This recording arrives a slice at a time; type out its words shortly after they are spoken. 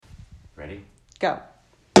Ready? Go.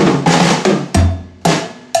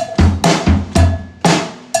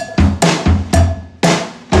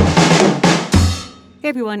 Hey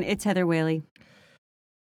everyone, it's Heather Whaley.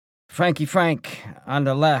 Frankie Frank on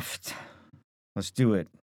the left. Let's do it.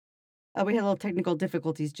 We had a little technical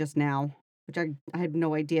difficulties just now, which I had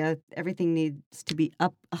no idea. Everything needs to be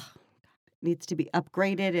upgraded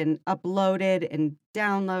and uploaded and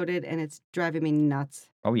downloaded, and it's driving me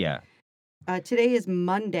nuts. Oh, yeah. Today is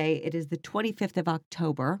Monday. It is the 25th of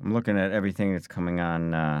October. I'm looking at everything that's coming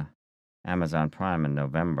on Amazon Prime in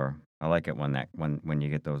November. I like it when you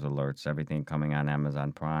get those alerts. Everything coming on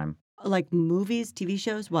Amazon Prime. Like movies, TV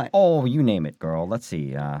shows, what? Oh, you name it, girl. Let's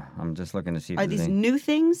see. I'm just looking to see. Are these new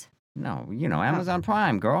things? No, Amazon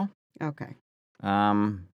Prime, girl. Okay.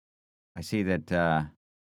 I see that. I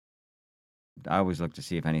always look to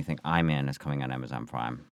see if anything I'm in is coming on Amazon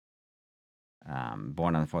Prime.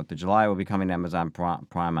 Born on the 4th of July will be coming to Amazon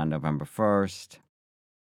Prime on November 1st.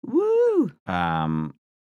 Woo! I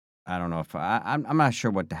don't know if I'm not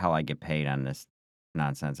sure what the hell I get paid on this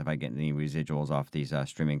nonsense. If I get any residuals off these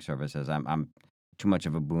streaming services, I'm too much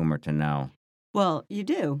of a boomer to know. Well, you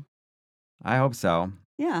do. I hope so.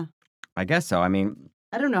 Yeah. I guess so. I mean,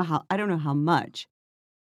 I don't know how much.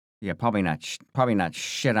 Yeah, probably not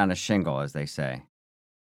shit on a shingle, as they say.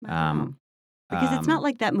 Because it's not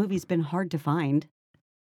like that movie's been hard to find.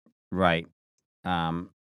 Right.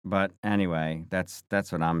 But anyway, that's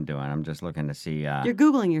what I'm doing. I'm just looking to see. You're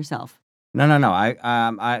Googling yourself. No.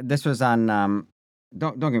 I this was on.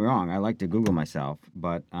 Don't get me wrong. I like to Google myself,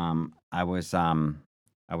 but I was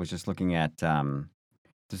just looking at.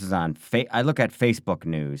 This is on. I look at Facebook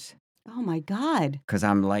news. Oh my God! Because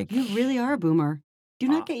I'm like, you really are a boomer. Do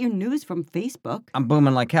not get your news from Facebook. I'm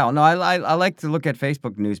booming like hell. No, I like to look at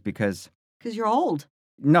Facebook news because you're old.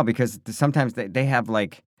 No, because sometimes they have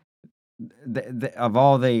like. Of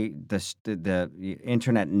all the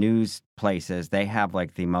internet news places, they have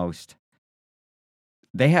like the most.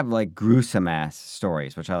 They have like gruesome ass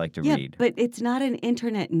stories, which I like to read. But it's not an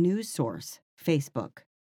internet news source. Facebook.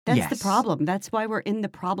 That's the problem. That's why we're in the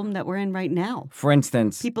problem that we're in right now. For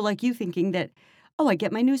instance, people like you thinking that, I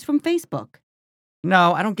get my news from Facebook.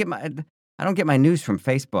 No, I don't get my news from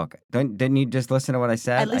Facebook. Didn't you just listen to what I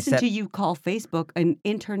said? I listened to you call Facebook an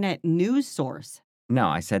internet news source. No,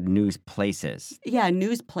 I said news places. Yeah,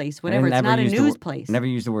 news place, whatever. It's not a news place. Never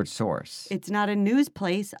use the word source. It's not a news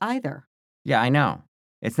place either. Yeah, I know.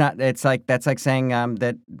 It's not. It's like that's like saying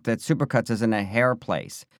that Supercuts isn't a hair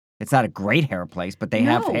place. It's not a great hair place, but they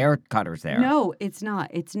have hair cutters there. No, it's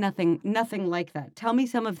not. It's nothing like that. Tell me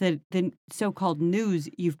some of the so-called news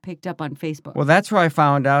you've picked up on Facebook. Well, that's where I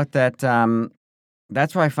found out that.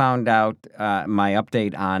 That's where I found out my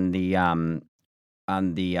update on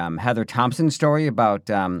the Heather Thompson story about.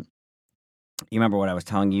 You remember what I was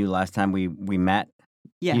telling you last time we met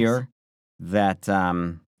here? That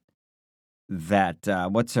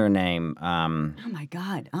what's her name? Oh my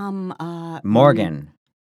God. Morgan.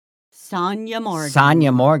 Sonia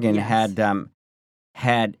Morgan. Yes.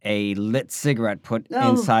 had a lit cigarette put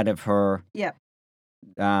inside of her. Yep.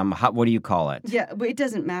 What do you call it? Yeah, but it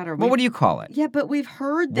doesn't matter. Well, what do you call it? Yeah, but we've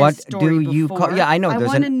heard this story before. What do you call? Yeah, I know. I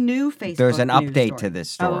want a new Facebook. There's an update story. to this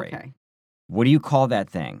story. Oh, okay. What do you call that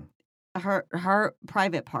thing? Her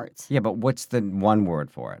private parts. Yeah, but what's the one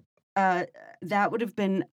word for it? That would have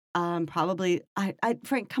been probably.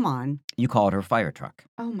 Frank, come on. You call it her fire truck.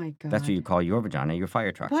 Oh my God. That's what you call your vagina, your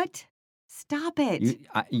fire truck. What? Stop it.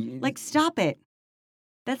 Stop it.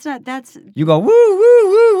 That's. You go, woo, woo,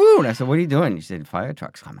 woo, woo. And I said, what are you doing? You said, fire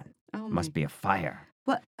truck's coming. Oh Must be a fire.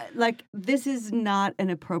 What? This is not an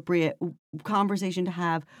appropriate conversation to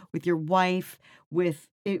have with your wife,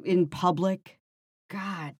 in public.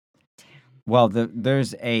 God damn. Well,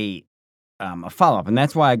 there's a follow-up, and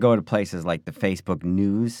that's why I go to places like the Facebook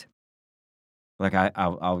news. Like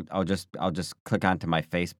I'll just click onto my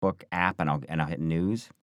Facebook app and I'll hit news.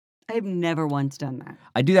 I've never once done that.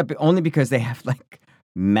 I do that only because they have like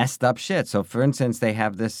messed up shit. So, for instance, they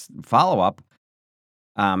have this follow-up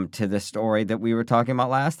to the story that we were talking about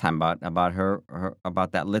last time about her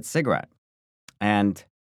about that lit cigarette, and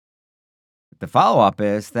the follow-up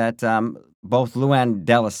is that both Luann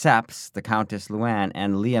de Lesseps, the Countess Luann,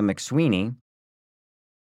 and Leah McSweeney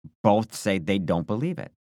both say they don't believe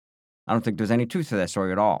it. I don't think there's any truth to that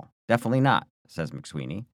story at all. Definitely not, says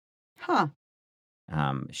McSweeney. Huh.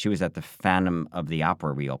 She was at the Phantom of the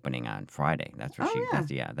Opera reopening on Friday. That's where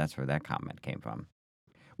yeah. That's where that comment came from.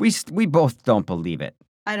 We both don't believe it.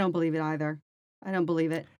 I don't believe it either. I don't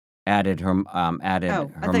believe it. added her. Added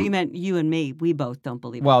Oh, I her. thought you meant you and me. We both don't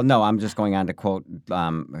believe it. Well, no, I'm just going on to quote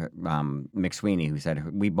McSweeney, who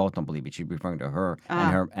said we both don't believe it. She's referring to her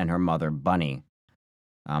and her mother Bunny,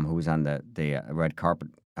 who was on the red carpet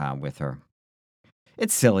with her.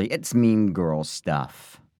 It's silly. It's mean girl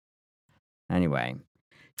stuff. Anyway,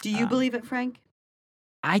 Do you believe it, Frank?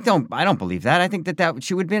 I don't believe that. I think that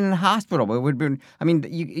she would have been in the hospital. It would have been. I mean,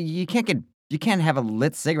 you can't have a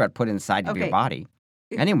lit cigarette put inside of your Okay. body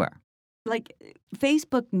anywhere. Like,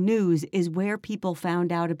 Facebook news is where people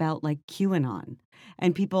found out about, like, QAnon.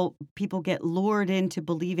 And people get lured into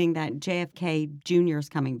believing that JFK Jr. is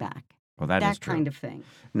coming back. Well, that is true. Kind of thing.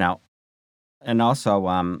 Now, and also,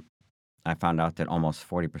 I found out that almost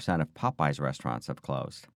 40% of Popeye's restaurants have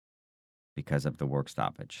closed because of the work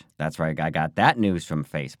stoppage. That's right. I got that news from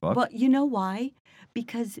Facebook. Well, you know why?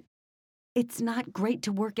 Because it's not great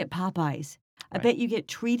to work at Popeyes. I Right. bet you get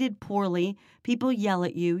treated poorly. People yell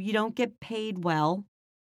at you. You don't get paid well.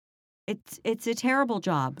 It's a terrible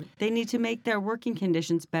job. They need to make their working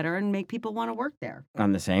conditions better and make people want to work there.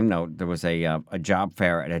 On the same note, there was a job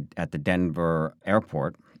fair at the Denver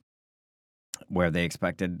airport where they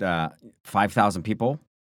expected 5,000 people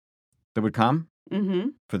that would come Mm-hmm.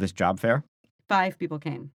 for this job fair. 5 people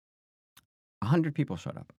came. 100 people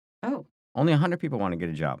showed up. Oh, Only 100 people want to get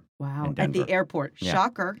a job. wow. In At the Denver. airport. Yeah.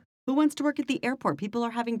 Shocker. Who wants to work at the airport? People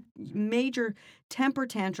are having major temper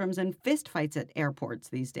tantrums and fist fights at airports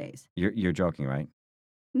these days. You're joking, right?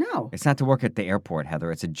 No. It's not to work at the airport,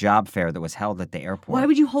 Heather. It's a job fair that was held at the airport. Why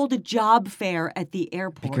would you hold a job fair at the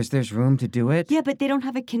airport? Because there's room to do it. Yeah, but they don't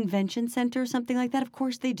have a convention center or something like that. Of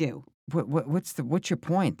course they do. What's your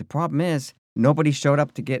point? The problem is nobody showed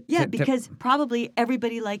up to get. Yeah, because probably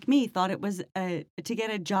everybody like me thought it was to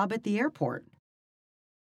get a job at the airport.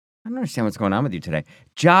 I don't understand what's going on with you today.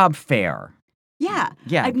 Job fair. Yeah.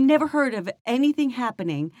 Yeah. I've never heard of anything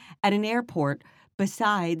happening at an airport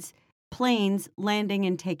besides planes landing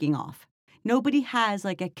and taking off. Nobody has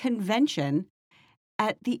like a convention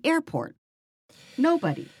at the airport.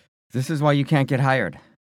 Nobody. This is why you can't get hired.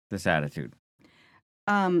 This attitude.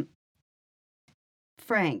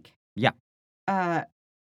 Frank. Yeah. Oh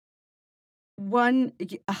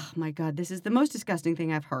my God, this is the most disgusting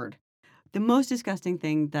thing I've heard. The most disgusting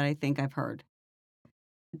thing that I think I've heard.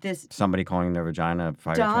 This Somebody calling their vagina a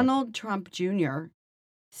fire truck. Donald Trump Jr.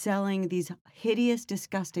 selling these hideous,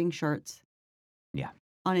 disgusting shirts. Yeah.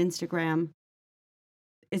 On Instagram.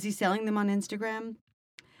 Is he selling them on Instagram?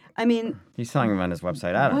 I mean, He's selling them on his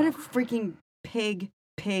website. I don't what know. a freaking pig,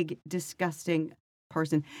 disgusting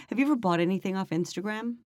person. Have you ever bought anything off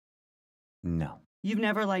Instagram? No. You've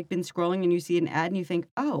never like been scrolling and you see an ad and you think,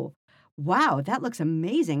 oh, wow, that looks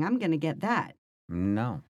amazing. I'm going to get that.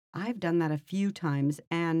 No. I've done that a few times,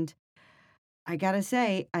 and I gotta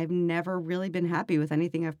say, I've never really been happy with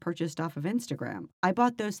anything I've purchased off of Instagram. I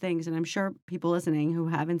bought those things, and I'm sure people listening who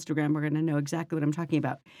have Instagram are going to know exactly what I'm talking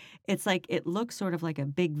about. It's like, it looks sort of like a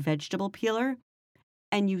big vegetable peeler,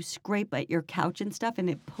 and you scrape at your couch and stuff, and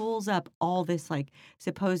it pulls up all this like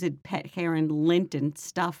supposed pet hair and lint and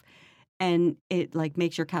stuff, and it like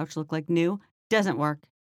makes your couch look like new. Doesn't work.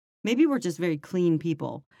 Maybe we're just very clean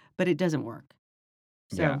people, but it doesn't work.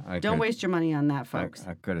 So Yeah, don't waste your money on that, folks.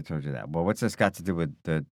 I could have told you that. Well, what's this got to do with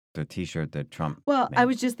the T-shirt that Trump Well, made? I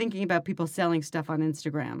was just thinking about people selling stuff on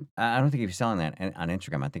Instagram. I don't think he was selling that on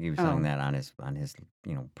Instagram. I think he was selling Oh. that on his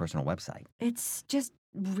personal website. It's just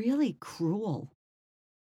really cruel.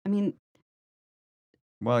 I mean,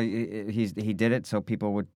 Well, he did it so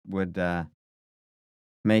people would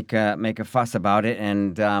make a fuss about it,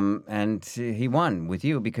 and he won with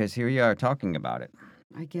you because here you are talking about it.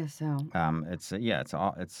 I guess so.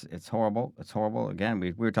 It's horrible. It's horrible. Again,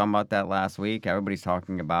 we were talking about that last week. Everybody's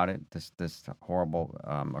talking about it. This horrible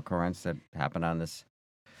occurrence that happened on this.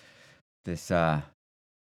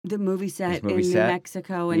 The movie set movie in New set.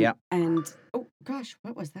 Mexico, and Yep. and oh gosh,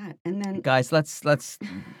 what was that? And then Guys, let's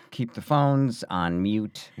keep the phones on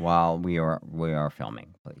mute while we are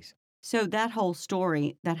filming, please. so that whole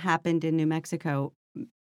story that happened in New Mexico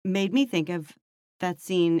made me think of that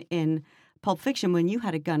scene in Pulp Fiction when you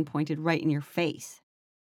had a gun pointed right in your face.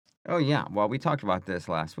 Oh yeah. Well, we talked about this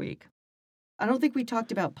last week. I don't think we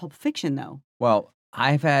talked about Pulp Fiction though. Well,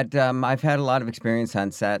 I've had a lot of experience on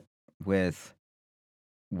set with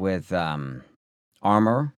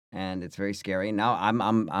armor, and it's very scary. Now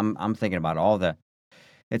I'm thinking about all the.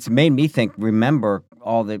 It's made me remember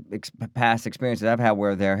all the past experiences I've had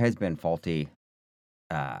where there has been faulty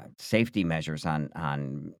safety measures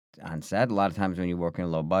on set. A lot of times when you work in a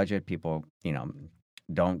low budget, people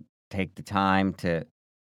don't take the time to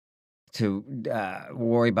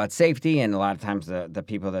worry about safety, and a lot of times the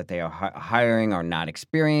people that they are hiring are not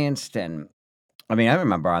experienced. And I mean, I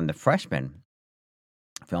remember on The Freshman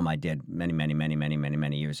film I did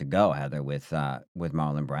many years ago, Heather, with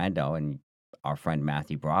Marlon Brando and our friend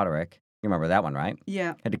Matthew Broderick. You remember that one, right?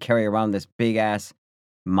 Yeah. Had to carry around this big ass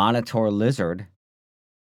monitor lizard.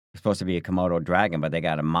 It's supposed to be a Komodo dragon, but they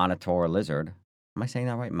got a monitor lizard. Am I saying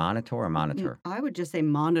that right? Monitor or monitor? I would just say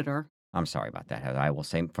monitor. I'm sorry about that, Heather. I will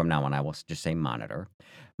say from now on, I will just say monitor.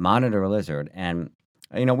 Monitor lizard. And,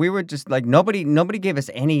 we were just like, nobody gave us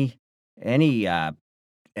any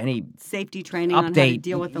Safety training on how to update.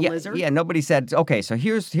 deal with the Yeah, lizard. yeah, nobody said, okay, so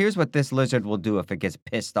here's what this lizard will do if it gets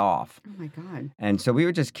pissed off. Oh my God. And so we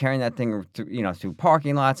were just carrying that thing through, through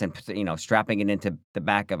parking lots and, strapping it into the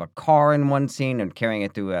back of a car in one scene and carrying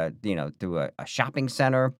it through a shopping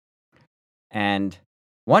center. And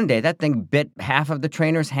one day that thing bit half of the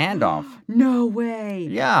trainer's hand off. No way.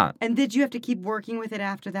 Yeah. And did you have to keep working with it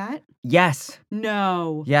after that? Yes.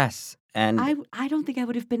 No. Yes. And I don't think I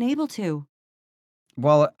would have been able to.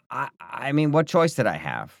 well, I mean, what choice did I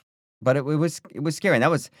have? But it was scary. And that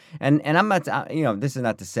was and I'm not this is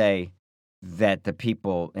not to say that the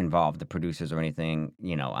people involved, the producers or anything,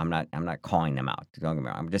 I'm not calling them out. Don't get me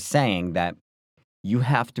wrong. I'm just saying that you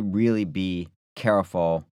have to really be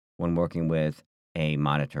careful when working with a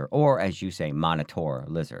monitor, or as you say, monitor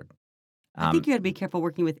lizard. I think you got to be careful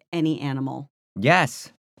working with any animal.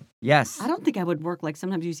 Yes. I don't think I would work like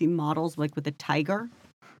sometimes you see models like with a tiger.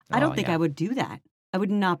 I don't think I would do that. I would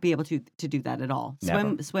not be able to do that at all.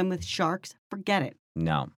 Never. Swim with sharks, forget it.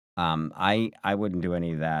 No. I wouldn't do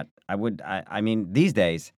any of that. I mean, these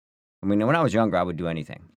days, when I was younger, I would do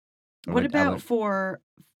anything. What about for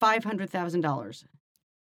 $500,000?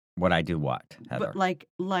 Would I do what, Heather? But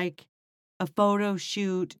like a photo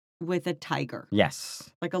shoot with a tiger.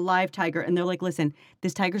 Yes. Like a live tiger. And they're like, listen,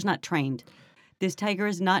 this tiger's not trained. This tiger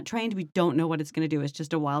is not trained. We don't know what it's going to do. It's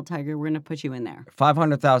just a wild tiger. We're going to put you in there.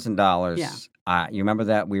 $500,000. Yeah. You remember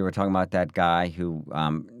that? We were talking about that guy who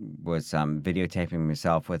was videotaping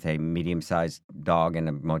himself with a medium-sized dog in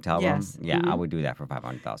a motel room? Yes. Yeah, Mhm. I would do that for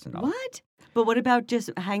 $500,000. What? But what about just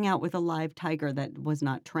hang out with a live tiger that was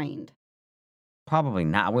not trained? Probably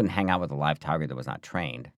not. I wouldn't hang out with a live tiger that was not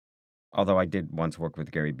trained. Although I did once work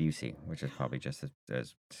with Gary Busey, which is probably just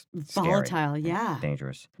as scary, Volatile, yeah.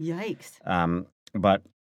 dangerous. Yikes. But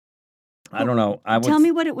I don't know. Tell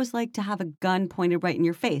me what it was like to have a gun pointed right in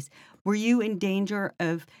your face. Were you in danger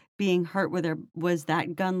of being hurt? Was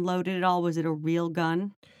that gun loaded at all? Was it a real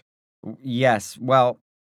gun? Yes. Well,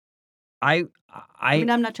 I mean,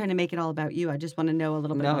 I'm not trying to make it all about you. I just want to know a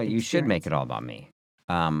little bit. No, about the you should make it all about me.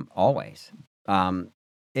 Always.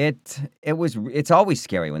 It's always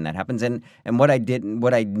scary when that happens. And what I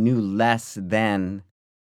knew less than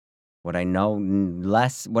that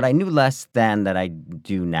I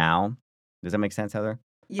do now. Does that make sense, Heather?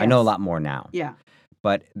 Yes. I know a lot more now. Yeah.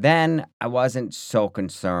 But then I wasn't so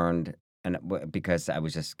concerned, because I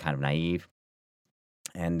was just kind of naive.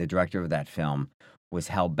 And the director of that film was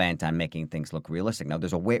hell bent on making things look realistic. Now,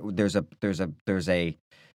 there's a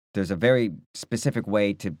very specific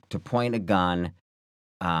way to point a gun,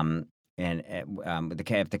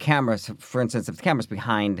 if the camera's, for instance, if the camera's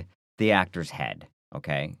behind the actor's head,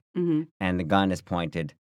 okay, Mm-hmm. and the gun is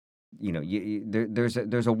pointed,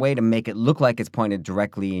 there's a way to make it look like it's pointed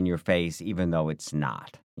directly in your face, even though it's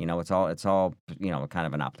not. It's all kind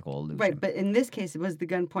of an optical illusion. Right, but in this case, was the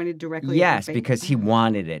gun pointed directly? Yes, at your face? because he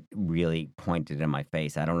wanted it really pointed in my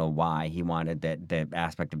face. I don't know why. He wanted the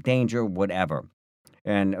aspect of danger, whatever.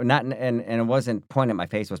 And it wasn't pointing at my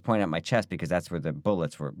face, it was pointing at my chest, because that's where the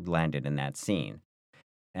bullets were landed in that scene.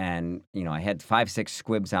 And I had 5-6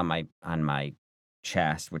 squibs on my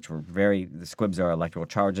chest, which were the squibs are electrical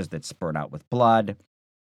charges that spurt out with blood.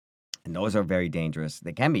 And those are very dangerous.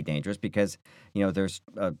 They can be dangerous because, there's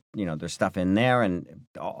stuff in there, and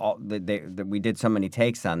we did so many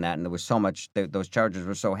takes on that, and there was so much. Those charges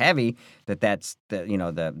were so heavy that's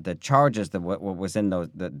the charges what was in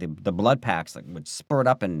the blood packs would spurt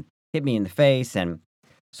up and hit me in the face, and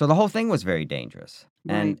so the whole thing was very dangerous.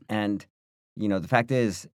 Right. And the fact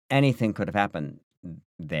is anything could have happened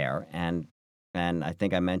there, and I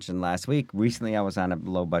think I mentioned last week. Recently, I was on a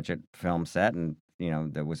low budget film set, and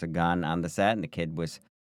there was a gun on the set, and the kid was,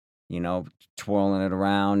 twirling it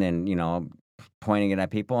around and, pointing it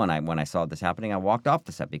at people. And when I saw this happening, I walked off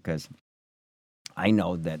the set because I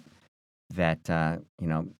know that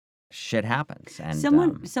shit happens.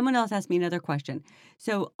 And someone else asked me another question.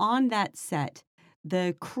 So on that set,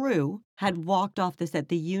 the crew had walked off the set.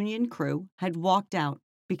 The union crew had walked out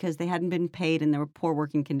because they hadn't been paid and there were poor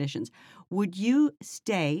working conditions. Would you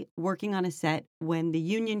stay working on a set when the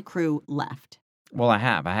union crew left? Well, I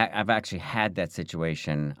have. I've actually had that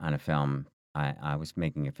situation on a film. I was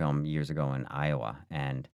making a film years ago in Iowa,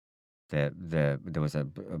 and there was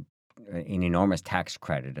an enormous tax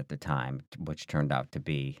credit at the time, which turned out to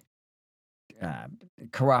be uh,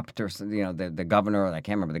 corrupt, or the governor. I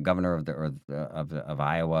can't remember the governor of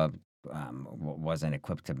Iowa wasn't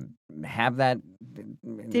equipped to have that.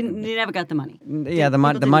 They never got the money. Yeah, the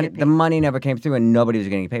People didn't get the paid. money never came through, and nobody was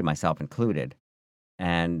getting paid, myself included.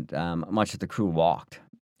 And much of the crew walked,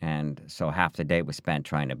 and so half the day was spent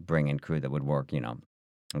trying to bring in crew that would work, and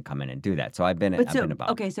come in and do that. So I've been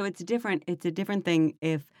involved. Okay, so it's different. It's a different thing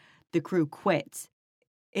if the crew quits.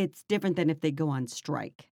 It's different than if they go on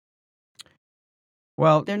strike.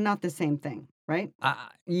 Well, They're not the same thing, right?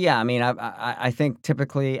 yeah, I mean, I think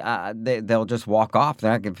typically they'll just walk off.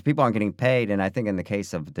 If people aren't getting paid, and I think in the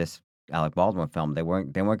case of this Alec Baldwin film, they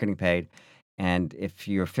weren't getting paid. And if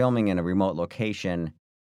you're filming in a remote location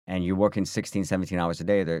and you're working 16, 17 hours a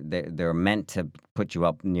day, they're meant to put you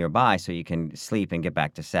up nearby so you can sleep and get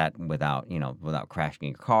back to set without crashing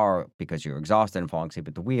your car because you're exhausted and falling asleep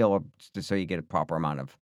at the wheel, or so you get a proper amount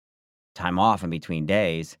of time off in between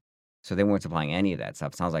days. So they weren't supplying any of that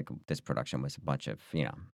stuff. Sounds like this production was a bunch of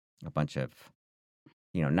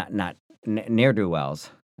not ne'er-do-wells,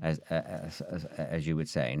 as you would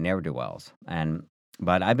say, ne'er-do-wells.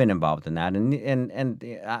 But I've been involved in that, and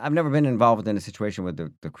I've never been involved in a situation where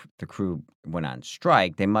the crew went on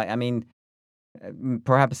strike. They might, I mean,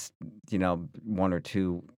 perhaps one or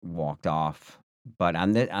two walked off, but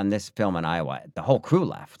on this film in Iowa, the whole crew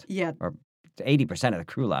left. Yeah. Or 80% of the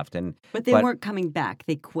crew left, But they weren't coming back.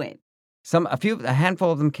 They quit. A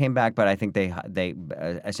handful of them came back, but I think they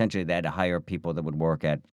essentially they had to hire people that would work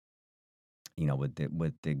at,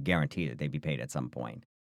 with the guarantee that they'd be paid at some point.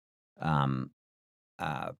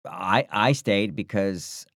 I stayed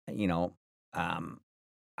because I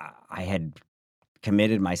had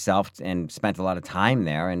committed myself and spent a lot of time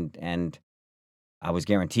there, and I was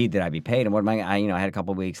guaranteed that I'd be paid. And what am I had a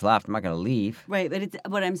couple of weeks left. I'm not going to leave. Right, but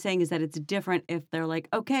what I'm saying is that it's different if they're like,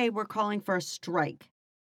 okay, we're calling for a strike.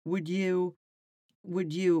 Would you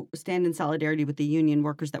stand in solidarity with the union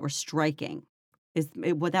workers that were striking?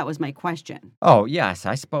 That was my question. Oh, yes,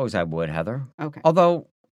 I suppose I would, Heather. Okay. Although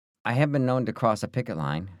I have been known to cross a picket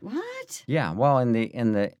line. What? Yeah, well, in the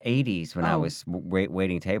 80s when I Oh. was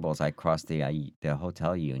waiting tables, I crossed the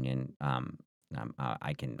hotel union.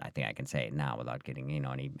 I think I can say it now without getting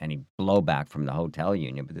any blowback from the hotel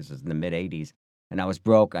union. But this was in the mid '80s, and I was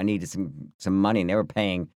broke. I needed some money, and they were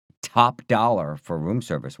paying top dollar for room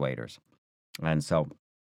service waiters, and so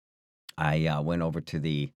I went over to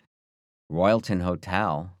the Royalton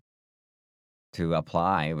Hotel to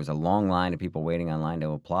apply. It was a long line of people waiting online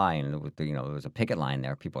to apply, and there was a picket line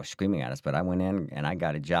there. People were screaming at us, but I went in and I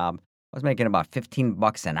got a job. I was making about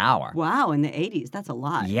 $15 an hour. Wow, in the 80s, that's a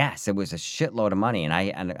lot. Yes, it was a shitload of money, and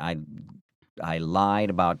I lied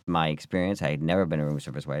about my experience. I had never been a room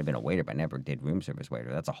service waiter. I'd been a waiter, but I never did room service waiter.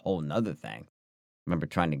 That's a whole nother thing. I remember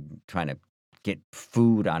trying to get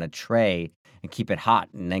food on a tray and keep it hot,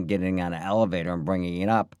 and then getting on an elevator and bringing it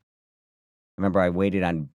up. I remember I waited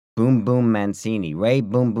on Boom Boom Mancini, Ray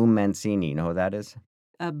Boom Boom Mancini. You know who that is?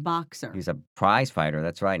 A boxer. He's a prize fighter.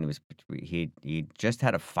 That's right. And he just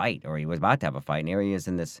had a fight, or he was about to have a fight. And here he is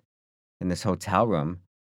in this hotel room,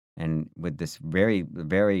 and with this very,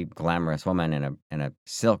 very glamorous woman in a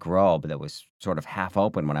silk robe that was sort of half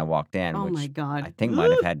open when I walked in. Oh which my God. I think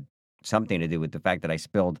might have had something to do with the fact that I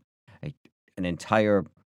spilled an entire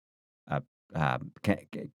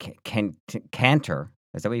canter.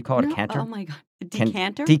 Is that what you call it? No, A canter? oh my God. A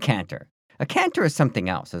decanter? Decanter. A cantor is something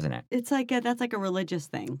else, isn't it? It's like that's like a religious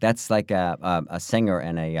thing. That's like a singer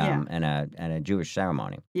and a Yeah. and a Jewish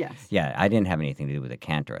ceremony. Yes. Yeah, I didn't have anything to do with a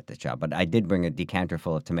cantor at this job, but I did bring a decanter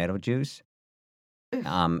full of tomato juice.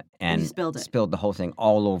 Ugh. And you spilled it. Spilled the whole thing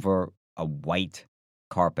all over a white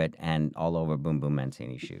carpet and all over Boom Boom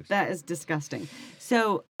Mancini's shoes. That is disgusting.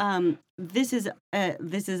 So this is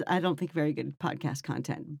I don't think very good podcast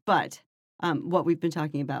content, but what we've been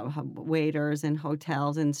talking about, waiters and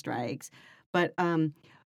hotels and strikes. But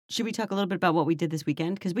should we talk a little bit about what we did this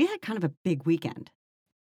weekend? Because we had kind of a big weekend.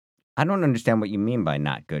 I don't understand what you mean by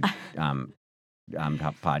not good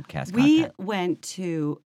podcast We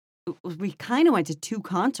content. we kind of went to two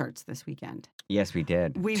concerts this weekend. Yes, we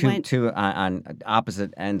did. We two, went- two on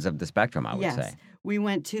opposite ends of the spectrum, I would Yes. say. We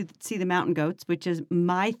went to see the Mountain Goats, which is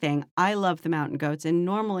my thing. I love the Mountain Goats, and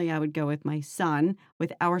normally I would go with our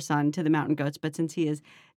son, to the Mountain Goats, but since he is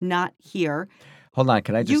not here, Hold on,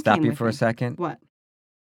 can I just You stop came you with for a me. second? what?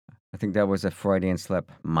 I think that was a Freudian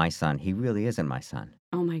slip. My son. He really isn't my son.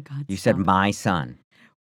 Oh my God. You said stop. my son.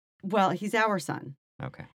 Well, he's our son.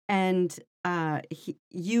 Okay. And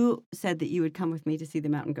you said that you would come with me to see the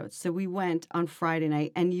mountain goats. So we went on Friday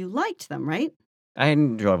night and you liked them, right? I had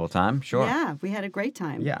an enjoyable time. Sure. Yeah, we had a great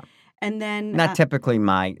time. Yeah. And then Not typically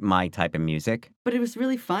my type of music. but it was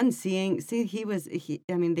really fun seeing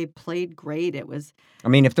I mean, they played great. It was I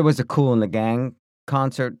mean, if there was a Kool and the Gang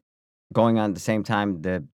concert going on at the same time,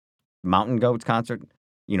 the Mountain Goats concert,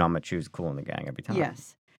 I'm going to choose Kool and the Gang every time.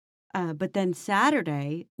 yes. But then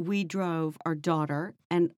Saturday, we drove our daughter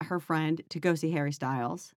and her friend to go see Harry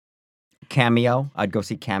Styles. Cameo. I'd go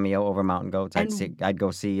see Cameo over Mountain Goats. And- I'd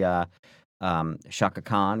go see Shaka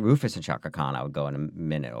Khan, Rufus and Shaka Khan. I would go in a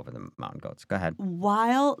minute over the Mountain Goats. Go ahead.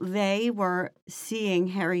 While they were seeing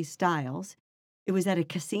Harry Styles, it was at a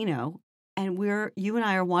casino, and you and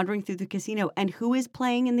I are wandering through the casino, and who is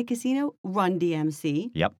playing in the casino? Run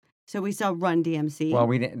DMC. Yep. So we saw Run DMC. Well,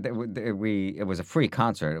 we didn't. It was a free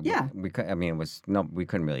concert. Yeah. We couldn't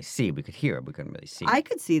really see. We could hear. We couldn't really see. I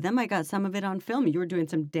could see them. I got some of it on film. You were doing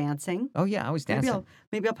some dancing. Oh yeah, I was dancing.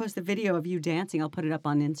 Maybe I'll post the video of you dancing. I'll put it up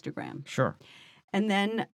on Instagram. Sure. And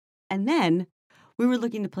then we were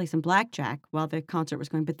looking to play some blackjack while the concert was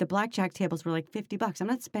going, but the blackjack tables were like $50. I'm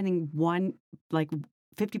not spending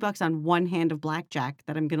 $50 on one hand of blackjack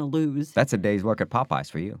that I'm going to lose. That's a day's work at Popeyes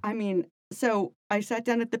for you. I mean, so I sat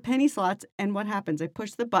down at the penny slots, and what happens? I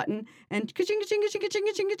push the button, and ka-ching, ka-ching, ka-ching, ka-ching,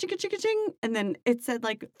 ka-ching, ka-ching, ka-ching, ka-ching, and then it said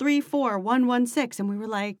like 34116, and we were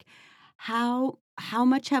like, how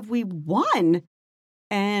much have we won?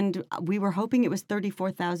 And we were hoping it was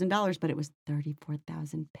 $34,000, but it was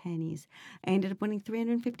 34,000 pennies. I ended up winning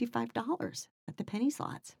 $355 at the penny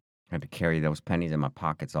slots. I had to carry those pennies in my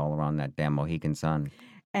pockets all around that damn Mohican sun.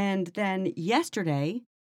 And then yesterday,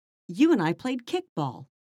 you and I played kickball.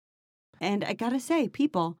 And I gotta say,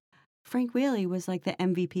 Frank Whaley was like the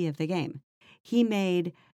MVP of the game. He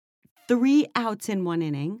made 3 outs in 1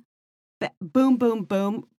 inning. Boom, boom,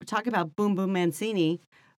 boom. Talk about boom, boom Mancini.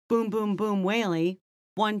 Boom, boom, boom Whaley.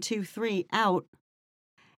 1, 2, 3 out.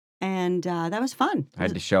 And that was fun. I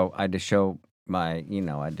had to show my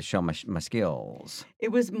skills.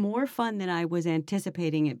 It was more fun than I was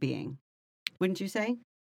anticipating it being. Wouldn't you say?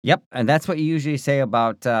 Yep, and that's what you usually say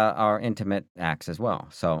about our intimate acts as well.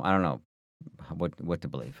 So I don't know what to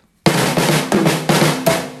believe.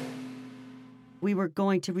 We were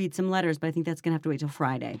going to read some letters, but I think that's going to have to wait till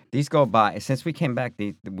Friday. These go by since we came back.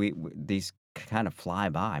 These kind of fly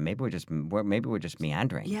by. Maybe we're just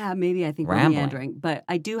meandering. Yeah, maybe I think we're meandering. But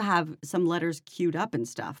I do have some letters queued up and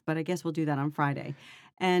stuff. But I guess we'll do that on Friday.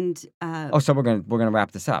 And so we're gonna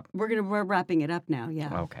wrap this up. We're wrapping it up now.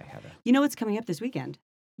 Yeah. Okay, Heather. You know what's coming up this weekend?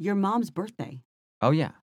 Your mom's birthday. Oh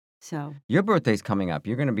yeah. So your birthday's coming up.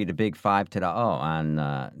 You're going to be the big 5-0 on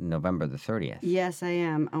November the 30th. Yes, I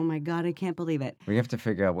am. Oh my God, I can't believe it. We have to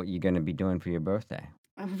figure out what you're going to be doing for your birthday.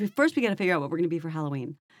 First, we got to figure out what we're going to be for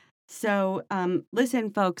Halloween. So,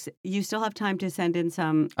 listen, folks, you still have time to send in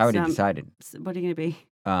some. I already decided. What are you going to be?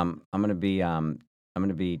 I'm going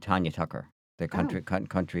to be Tanya Tucker, the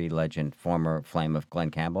country legend, former flame of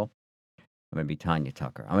Glenn Campbell. I'm going to be Tanya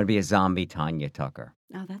Tucker. I'm going to be a zombie Tanya Tucker.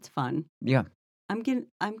 Oh, that's fun. Yeah. I'm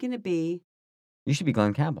gonna be. You should be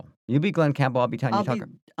Glenn Campbell. You be Glenn Campbell. I'll be Tanya Tucker.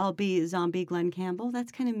 I'll be zombie Glenn Campbell.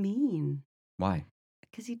 That's kind of mean. Why?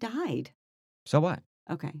 Because he died. So what?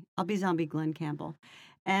 Okay, I'll be zombie Glenn Campbell,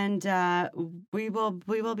 and we will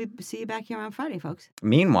see you back here on Friday, folks.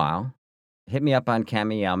 Meanwhile, hit me up on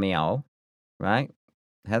Cameo Meow, right,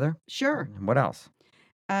 Heather? Sure. What else?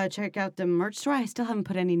 Check out the merch store. I still haven't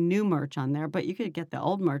put any new merch on there, but you could get the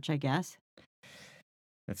old merch, I guess.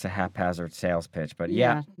 It's a haphazard sales pitch, but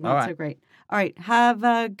yeah. Not so great. All right. Have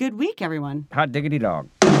a good week, everyone. Hot diggity dog.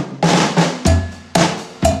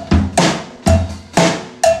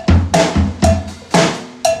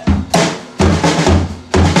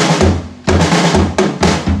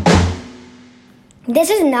 This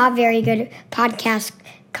is not very good podcast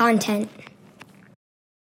content.